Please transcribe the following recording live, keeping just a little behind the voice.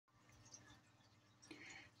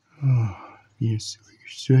Oh, yes,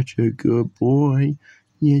 you're such a good boy.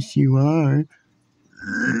 Yes, you are.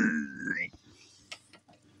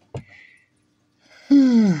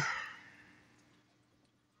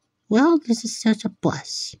 Well, this is such a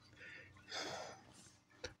bus.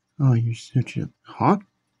 Oh, you're such a... Huh?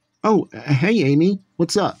 Oh, hey, Amy.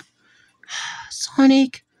 What's up?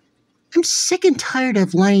 Sonic, I'm sick and tired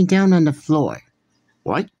of lying down on the floor.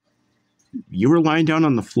 What? You were lying down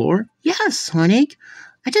on the floor? Yes, Sonic.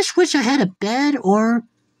 I just wish I had a bed or,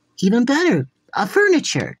 even better, a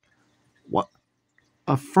furniture. What?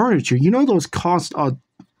 A furniture? You know those cost,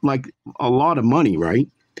 like, a lot of money, right?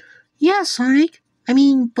 Yeah, Sonic. I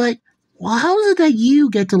mean, but well, how is it that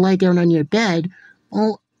you get to lie down on your bed?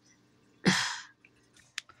 Well,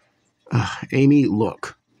 Amy,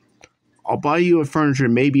 look. I'll buy you a furniture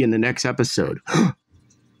maybe in the next episode.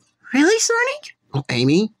 really, Sonic? Well,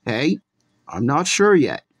 Amy, hey, I'm not sure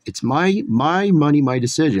yet. It's my money, my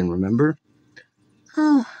decision, remember?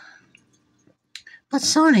 Oh. But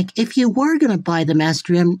Sonic, if you were gonna buy the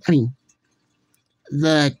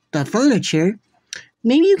the furniture,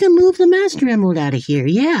 maybe you can move the Master Emerald out of here,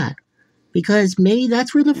 yeah. Because maybe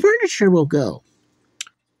that's where the furniture will go.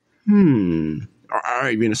 All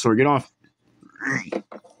right, Venusaur, get off.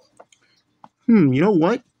 You know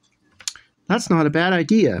what? That's not a bad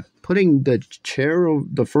idea. Putting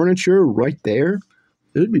the furniture right there,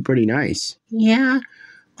 it would be pretty nice. Yeah,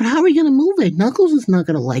 but how are we gonna move it? Knuckles is not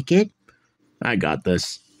gonna like it. I got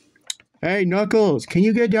this. Hey, Knuckles, can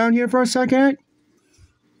you get down here for a second?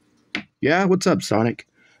 Yeah, what's up, Sonic?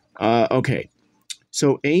 Okay.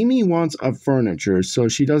 So Amy wants a furniture so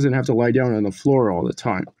she doesn't have to lie down on the floor all the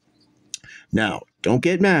time. Now, don't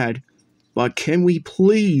get mad, but can we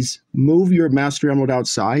please move your Master Emerald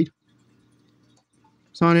outside?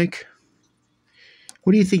 Sonic,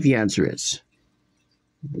 what do you think the answer is?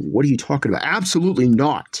 What are you talking about? Absolutely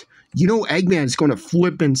not. You know Eggman's going to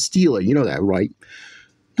flip and steal it. You know that, right?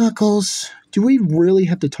 Knuckles, do we really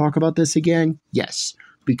have to talk about this again? Yes,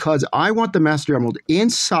 because I want the Master Emerald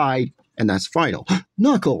inside, and that's final.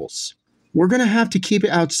 Knuckles, we're going to have to keep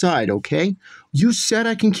it outside, okay? You said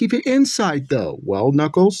I can keep it inside, though. Well,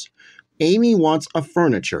 Knuckles, Amy wants a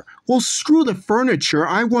furniture. Well, screw the furniture.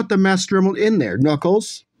 I want the Master Emerald in there,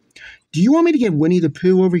 Knuckles. Do you want me to get Winnie the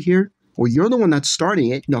Pooh over here? Or you're the one that's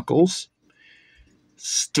starting it, Knuckles.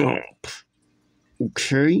 Stop.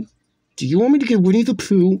 Okay? Do you want me to get Winnie the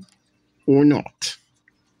Pooh or not?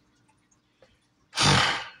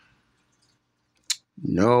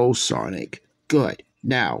 No, Sonic. Good.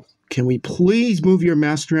 Now, can we please move your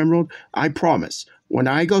Master Emerald? I promise. When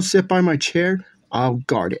I go sit by my chair, I'll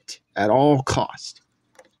guard it at all cost.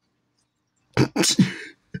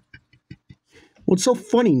 What's so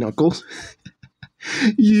funny, Knuckles?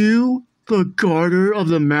 You, the guarder of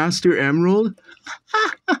the Master Emerald?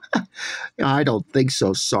 I don't think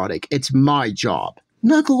so, Sonic. It's my job.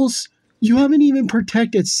 Knuckles, you haven't even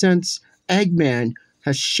protected since Eggman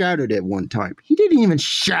has shattered it one time. He didn't even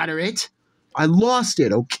shatter it. I lost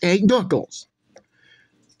it, okay? Knuckles,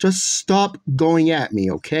 just stop going at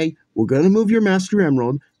me, okay? We're going to move your Master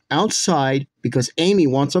Emerald outside because Amy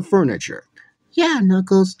wants a furniture. Yeah,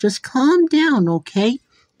 Knuckles, just calm down, okay?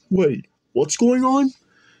 Wait, what's going on?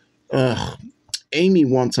 Amy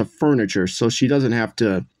wants a furniture so she doesn't have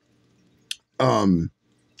to,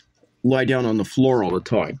 lie down on the floor all the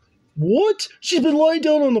time. What? She's been lying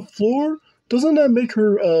down on the floor? Doesn't that make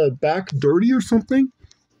her, back dirty or something?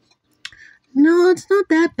 No, it's not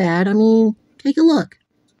that bad. I mean, take a look.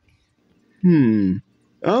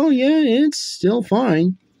 Oh, yeah, it's still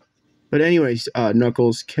fine. But anyways,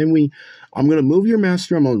 Knuckles, I'm going to move your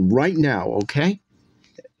Master Emerald right now, okay?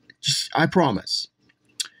 I promise.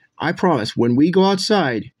 I promise, when we go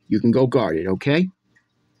outside, you can go guard it, okay?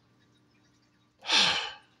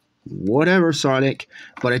 Whatever, Sonic.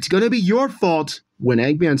 But it's going to be your fault when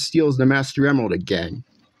Eggman steals the Master Emerald again.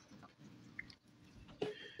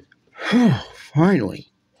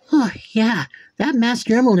 Finally. Oh, yeah, that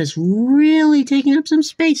Master Emerald is really taking up some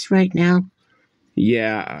space right now.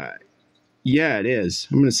 Yeah, it is.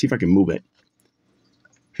 I'm going to see if I can move it.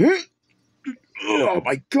 Oh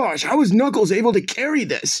my gosh, how is Knuckles able to carry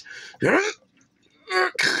this?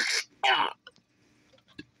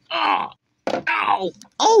 Ow!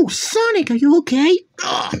 Oh, Sonic, are you okay?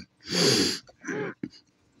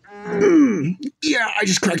 Yeah, I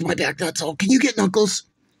just cracked my back, that's all. Can you get Knuckles?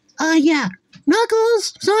 Yeah.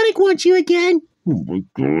 Knuckles, Sonic wants you again. Oh my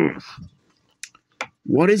gosh.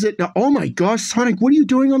 What is it now? Oh my gosh, Sonic, what are you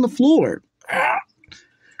doing on the floor?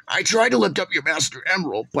 I tried to lift up your Master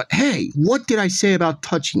Emerald, but hey, what did I say about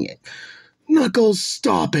touching it? Knuckles,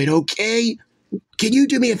 stop it, okay? Can you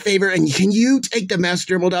do me a favor and can you take the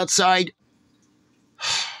Master Emerald outside?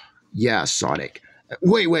 Yeah, Sonic.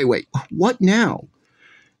 Wait. What now?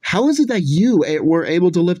 How is it that you were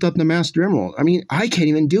able to lift up the Master Emerald? I mean, I can't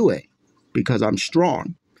even do it because I'm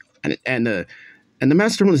strong. And the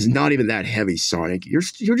Master Emerald is not even that heavy, Sonic. You're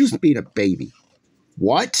just being a baby.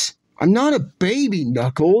 What? I'm not a baby,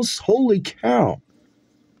 Knuckles. Holy cow.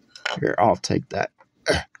 Here, I'll take that.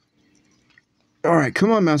 All right,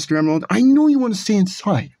 come on, Master Emerald. I know you want to stay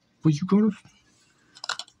inside, but you gotta...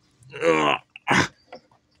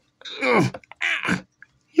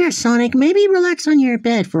 Here, Sonic, maybe relax on your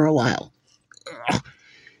bed for a while.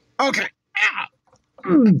 Okay.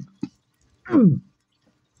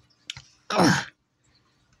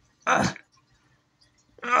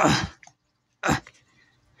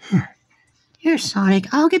 Here,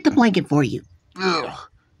 Sonic, I'll get the blanket for you.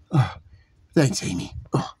 Thanks, Amy.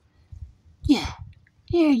 Yeah,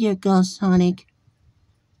 here you go, Sonic.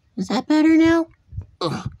 Is that better now?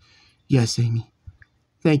 Yes, Amy.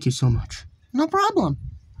 Thank you so much. No problem.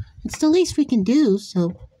 It's the least we can do,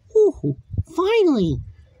 so... Ooh, finally!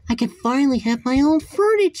 I can finally have my own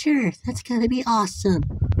furniture. That's gonna be awesome.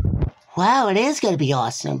 Wow, it is gonna be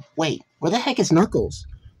awesome. Wait, where the heck is Knuckles?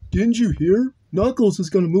 Didn't you hear? Knuckles is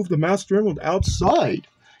going to move the Master Emerald outside.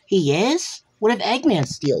 He is? What if Eggman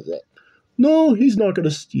steals it? No, he's not going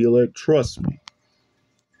to steal it. Trust me.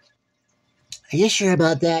 Are you sure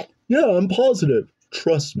about that? Yeah, I'm positive.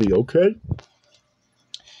 Trust me, okay?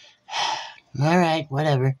 Alright,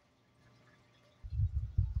 whatever.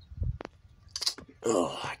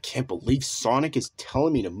 Ugh, I can't believe Sonic is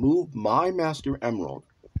telling me to move my Master Emerald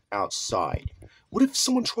outside. What if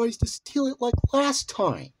someone tries to steal it like last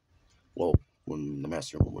time? Well, when the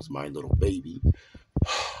Master Emerald was my little baby.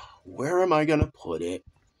 Where am I going to put it?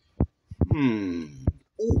 Ooh,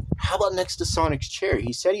 how about next to Sonic's chair?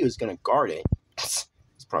 He said he was going to guard it.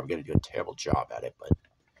 He's probably going to do a terrible job at it, but...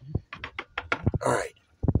 Alright.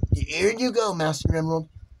 Here you go, Master Emerald.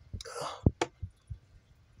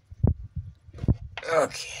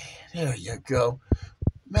 Okay, there you go.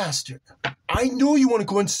 Master, I know you want to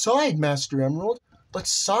go inside, Master Emerald, but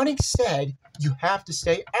Sonic said you have to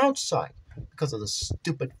stay outside because of the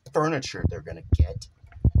stupid furniture they're going to get.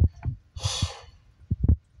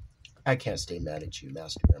 I can't stay mad at you,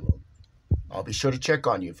 Master Emerald. I'll be sure to check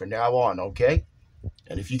on you from now on, okay?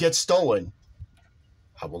 And if you get stolen,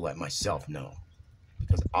 I will let myself know.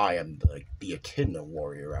 Because I am the Echidna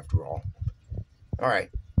warrior, after all. Alright.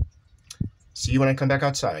 See you when I come back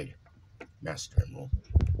outside, Master Emerald.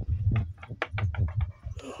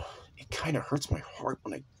 It kind of hurts my heart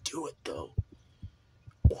when I do it, though.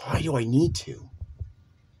 Why do I need to?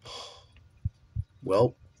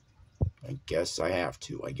 Well, I guess I have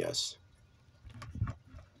to, I guess.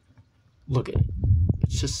 Look at it.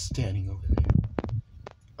 It's just standing over there.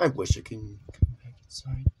 I wish I can come back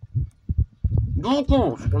inside.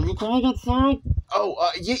 Knuckles, are you coming outside?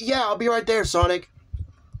 Oh, yeah, I'll be right there, Sonic.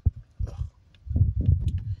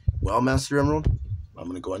 Well, Master Emerald, I'm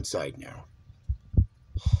gonna go inside now.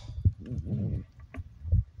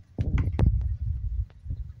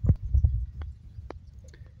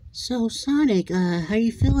 So, Sonic, how are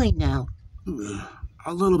you feeling now?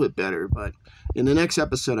 A little bit better, but in the next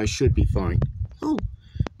episode I should be fine. Oh,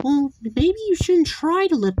 well, maybe you shouldn't try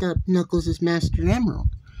to lift up Knuckles' Master Emerald.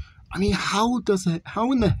 I mean, how in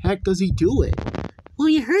the heck does he do it? Well,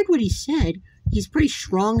 you heard what he said. He's pretty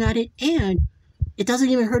strong at it, and it doesn't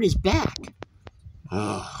even hurt his back.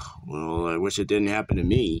 Well, I wish it didn't happen to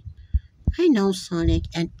me. I know, Sonic,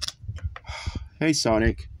 and... Hey,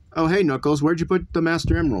 Sonic. Oh, hey, Knuckles, where'd you put the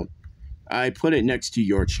Master Emerald? I put it next to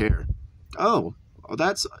your chair. Oh,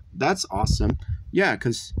 that's awesome. Yeah,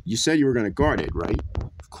 because you said you were going to guard it, right?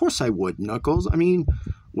 Of course I would, Knuckles. I mean,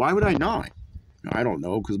 why would I not? I don't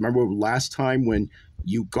know, because remember last time when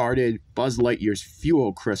you guarded Buzz Lightyear's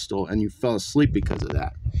fuel crystal and you fell asleep because of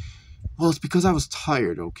that? Well, it's because I was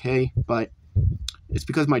tired, okay? But it's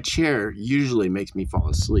because my chair usually makes me fall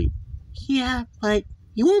asleep. Yeah, but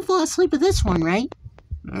you won't fall asleep with this one, right?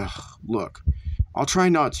 Ugh, look, I'll try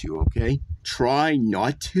not to, okay? Try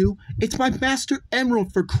not to? It's my Master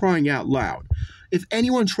Emerald, for crying out loud. If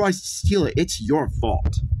anyone tries to steal it, it's your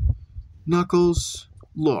fault. Knuckles,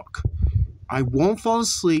 look, I won't fall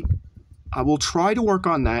asleep. I will try to work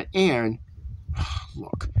on that, and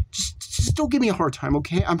look, just don't give me a hard time,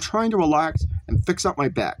 okay? I'm trying to relax and fix up my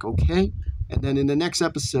back, okay? And then in the next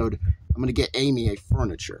episode, I'm going to get Amy a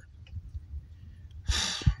furniture.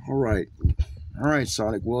 All right,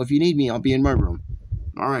 Sonic. Well, if you need me, I'll be in my room.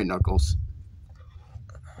 All right, Knuckles.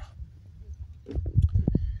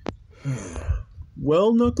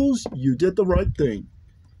 Well, Knuckles, you did the right thing.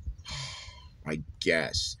 I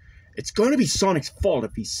guess. It's going to be Sonic's fault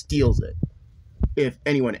if he steals it. If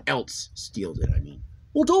anyone else steals it, I mean.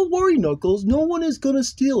 Well, don't worry, Knuckles. No one is going to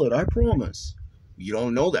steal it, I promise. You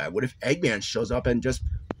don't know that. What if Eggman shows up and just,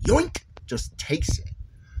 yoink, just takes it?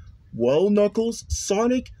 Well, Knuckles,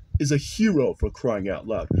 Sonic is a hero for crying out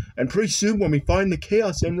loud. And pretty soon when we find the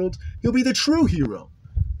Chaos Emeralds, he'll be the true hero.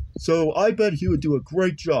 So I bet he would do a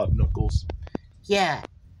great job, Knuckles. Yeah,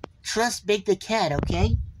 trust Big the Cat,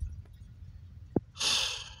 okay?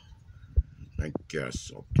 I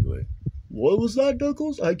guess I'll do it. What was that,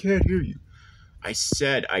 Knuckles? I can't hear you. I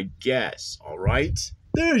said I guess, alright?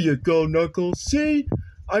 There you go, Knuckles. See?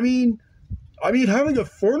 I mean, having a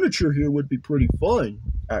furniture here would be pretty fun,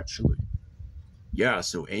 actually. Yeah,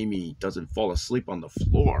 so Amy doesn't fall asleep on the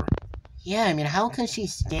floor. Yeah, I mean, how can she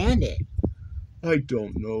stand it? I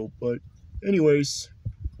don't know, but anyways,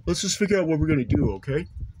 let's just figure out what we're gonna do, okay?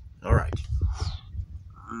 Alright.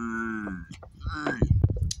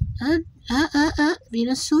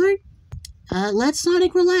 Venusaur? Let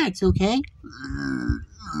Sonic relax, okay?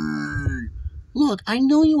 Look, I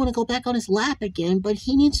know you want to go back on his lap again, but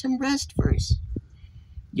he needs some rest first.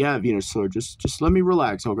 Yeah, Venusaur, just let me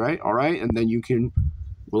relax, alright? Alright, and then you can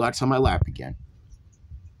relax on my lap again.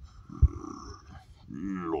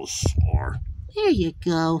 Venusaur. There you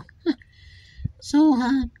go.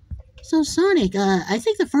 So Sonic, I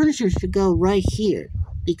think the furniture should go right here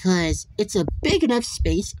because it's a big enough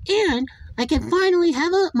space, and I can finally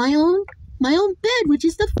have my own bed, which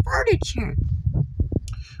is the furniture.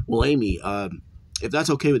 Well, Amy, if that's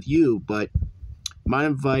okay with you, but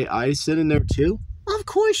mind if I sit in there too? Of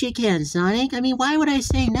course you can, Sonic. I mean, why would I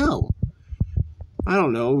say no? I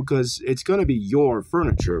don't know, because it's gonna be your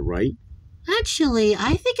furniture, right? Actually,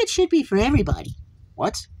 I think it should be for everybody.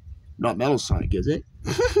 What? Not Metal Sonic, is it?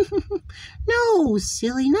 No,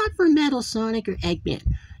 silly, not for Metal Sonic or Eggman.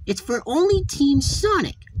 It's for only Team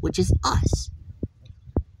Sonic, which is us.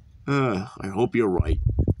 I hope you're right.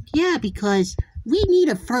 Yeah, because we need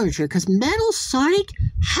a furniture, because Metal Sonic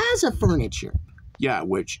has a furniture. Yeah,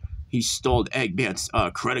 which he stole Eggman's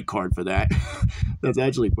credit card for that. That's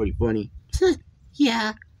actually pretty funny.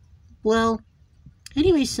 Yeah. Well,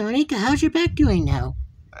 anyway, Sonic, how's your back doing now?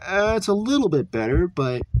 It's a little bit better,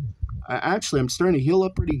 but I'm starting to heal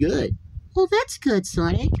up pretty good. Well, that's good,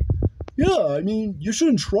 Sonic. Yeah, I mean, you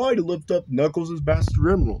shouldn't try to lift up Knuckles' Master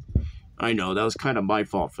Emerald. I know, that was kind of my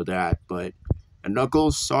fault for that, but... And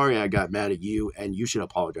Knuckles, sorry I got mad at you, and you should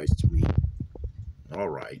apologize to me.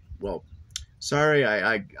 Alright, well, sorry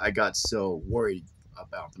I got so worried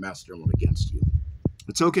about the Master Emerald against you.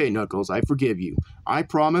 It's okay, Knuckles, I forgive you. I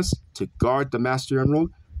promise to guard the Master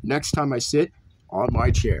Emerald next time I sit on my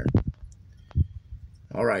chair.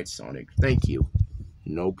 Alright, Sonic, thank you.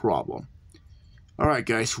 No problem. Alright,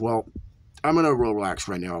 guys, well, I'm gonna relax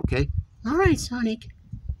right now, okay? Alright, Sonic.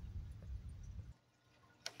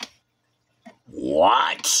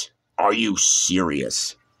 What? Are you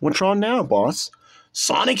serious? What's wrong now, boss?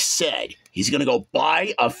 Sonic said he's gonna go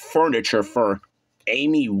buy a furniture for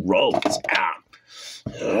Amy Rose.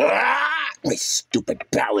 My stupid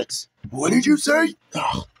ballots. What did you say?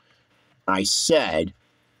 I said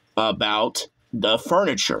about the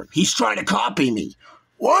furniture. He's trying to copy me.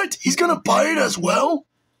 What? He's gonna buy it as well?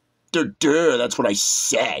 That's what I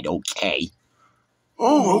said, okay?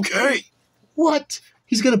 Oh, okay. What?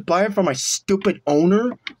 He's gonna buy it from my stupid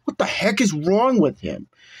owner? What the heck is wrong with him?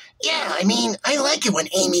 Yeah, I mean, I like it when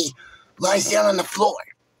Amy lies down on the floor.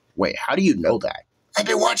 Wait, how do you know that? I've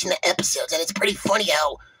been watching the episodes, and it's pretty funny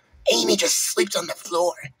how Amy just sleeps on the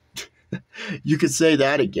floor. You could say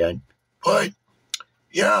that again. But,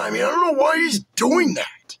 yeah, I mean, I don't know why he's doing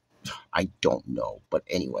that. I don't know, but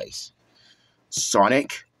anyways.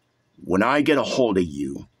 Sonic, when I get a hold of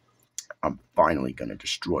you, I'm finally gonna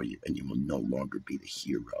destroy you, and you will no longer be the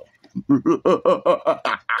hero.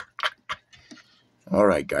 All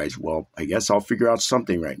right, guys. Well, I guess I'll figure out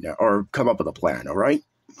something right now, or come up with a plan, all right?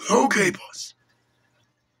 Okay, boss.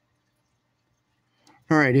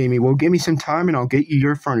 All right, Amy, well, give me some time, and I'll get you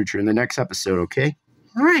your furniture in the next episode, okay?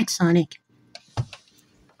 All right, Sonic.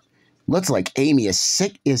 Looks like Amy is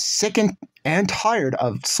sick and tired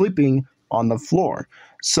of sleeping on the floor.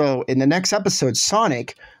 So in the next episode,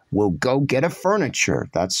 Sonic will go get a furniture.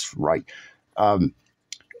 That's right.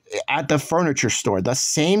 At the furniture store, the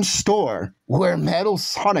same store where Metal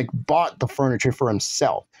Sonic bought the furniture for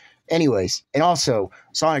himself. Anyways, and also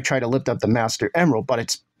Sonic tried to lift up the Master Emerald,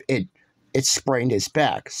 but it sprained his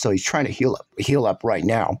back, so he's trying to heal up right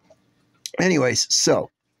now. Anyways, so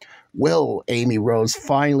will Amy Rose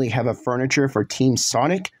finally have a furniture for Team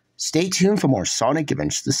Sonic? Stay tuned for more Sonic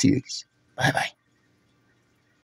Adventures the series. Bye bye.